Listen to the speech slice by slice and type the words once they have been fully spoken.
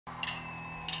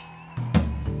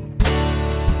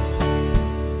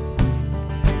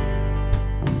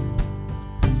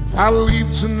I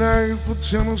leave tonight for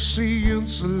Tennessee.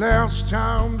 It's the last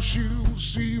time she'll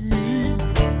see me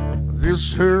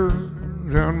this hurt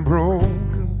and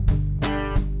broken.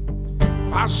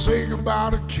 I say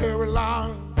goodbye to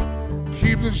Caroline.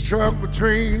 Keep this truck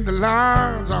between the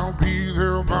lines. I'll be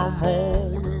there by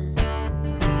morning.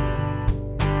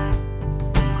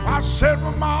 I set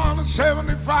my mind at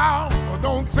 75. I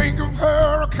don't think of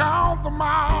her, I count the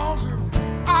miles.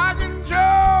 I can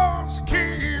just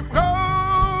keep going.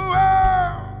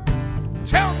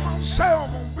 Tell myself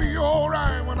I'll be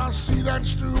alright when I see that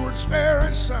Stewart's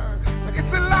Ferry sign. Like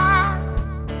it's a lie,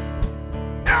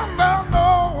 and I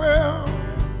know it.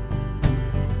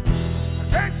 I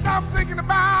can't stop thinking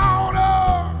about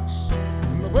us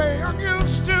and the way I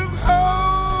used to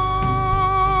hold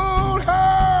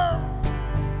her.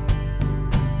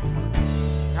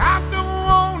 I don't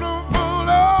wanna pull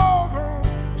over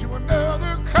to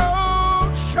another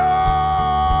cold shoulder.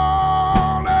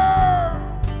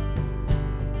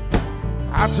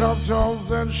 I topped off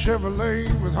that Chevrolet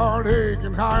with heartache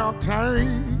and high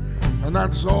octane, and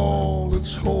that's all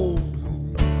it's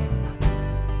holding.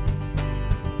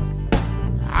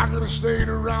 I could have stayed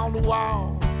around a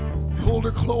while, pulled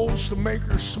her close to make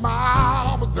her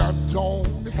smile, but that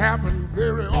don't happen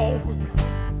very often.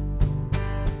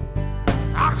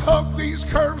 I hug these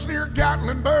curves near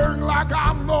Gatlinburg like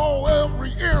I know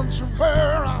every inch of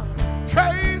her. I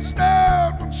traced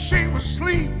her when she was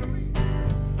sleeping.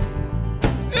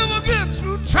 If I get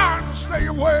too tired to stay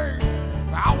away,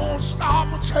 I won't stop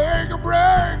or take a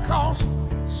break, 'cause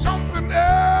something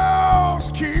else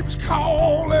keeps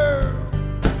calling.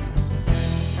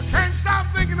 I can't stop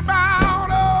thinking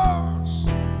about us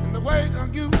and the way I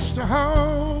used to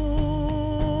hold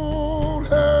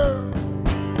her.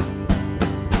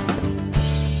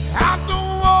 I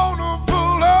don't wanna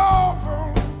pull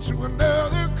over to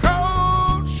another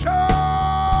cold shoulder.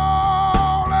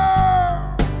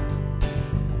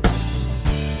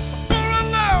 Before I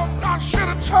left, I should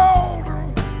have told her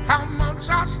how much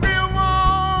I still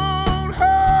want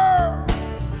her.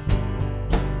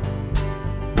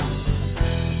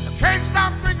 I can't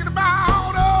stop thinking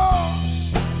about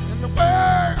us and the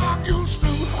way I used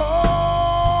to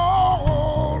hold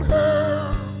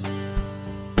her.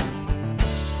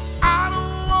 I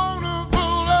don't wanna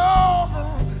pull over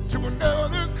to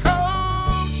another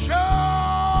cold shoulder.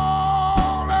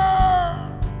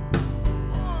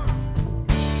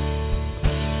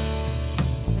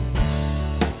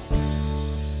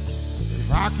 If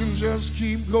I can just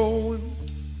keep going,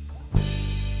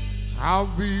 I'll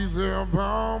be there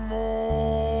by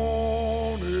morning.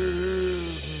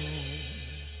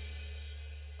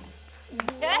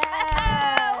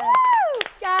 Yeah. Woo!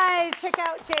 Guys, check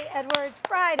out Jay Edwards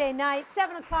Friday night,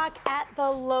 7 o'clock at the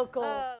local.